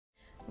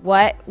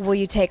What will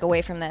you take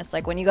away from this?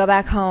 Like, when you go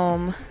back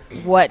home,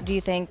 what do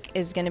you think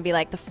is going to be,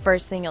 like, the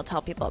first thing you'll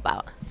tell people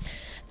about?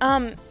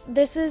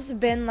 This has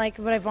been like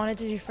what I've wanted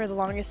to do for the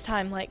longest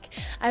time. Like,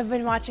 I've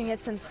been watching it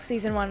since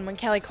season 1 when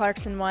Kelly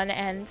Clarkson won,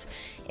 and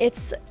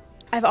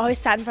I've always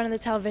sat in front of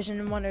the television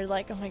and wondered,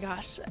 like, oh my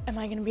gosh, am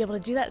I going to be able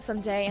to do that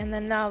someday? And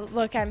then now,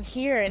 look, I'm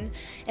here, and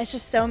it's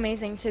just so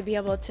amazing to be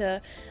able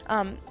to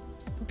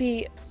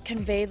be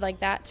conveyed like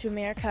that to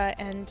America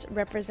and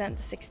represent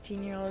the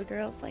 16-year-old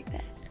girls like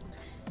that.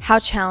 How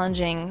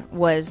challenging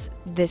was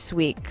this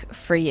week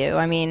for you?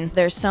 I mean,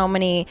 there's so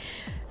many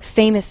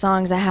famous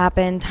songs that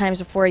happened times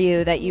before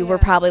you that you were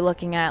probably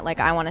looking at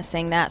like, I want to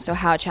sing that. So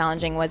how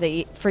challenging was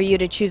it for you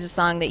to choose a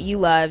song that you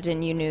loved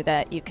and you knew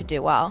that you could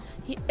do well?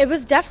 It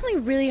was definitely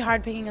really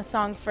hard picking a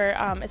song for,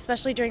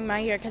 especially during my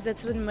year, because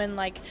it's when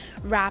like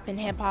rap and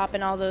hip hop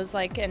and all those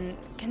like and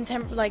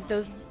like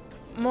those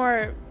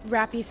more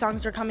rappy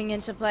songs were coming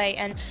into play,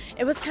 and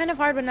it was kind of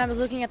hard when I was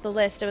looking at the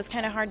list. It was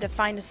kind of hard to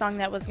find a song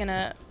that was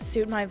gonna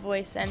suit my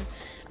voice, and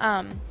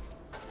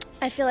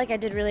I feel like I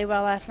did really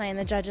well last night, and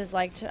the judges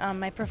liked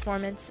my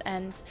performance,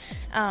 and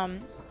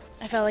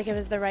I felt like it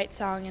was the right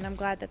song, and I'm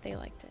glad that they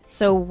liked it.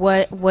 So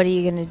what are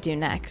you going to do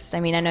next? I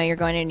mean, I know you're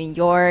going to New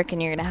York,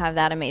 and you're going to have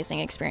that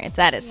amazing experience.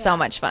 That is so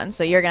much fun,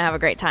 so you're going to have a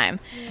great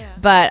time. Yeah.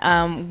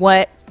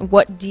 But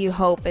what do you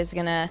hope is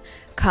going to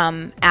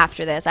come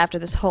after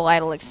this whole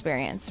Idol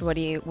experience? What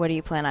do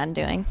you plan on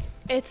doing?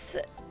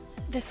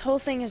 This whole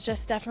thing is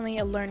just definitely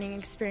a learning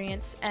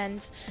experience,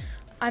 and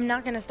I'm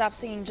not going to stop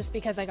singing just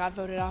because I got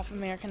voted off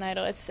American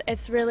Idol.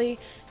 It's really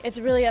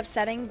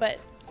upsetting,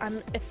 but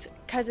it's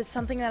because it's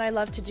something that I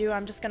love to do.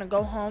 I'm just going to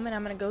go home and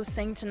I'm going to go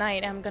sing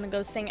tonight. I'm going to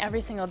go sing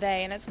every single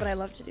day, and it's what I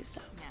love to do.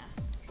 So.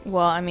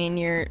 Well, I mean,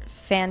 you're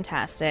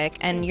fantastic,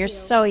 and you're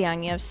so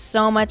young. You have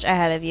so much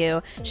ahead of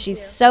you.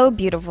 She's so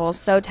beautiful,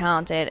 so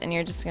talented, and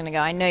you're just going to go.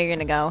 I know you're going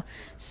to go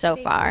so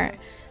far.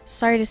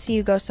 Sorry to see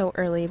you go so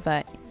early,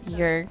 but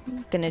you're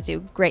going to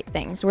do great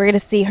things. We're going to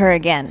see her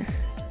again.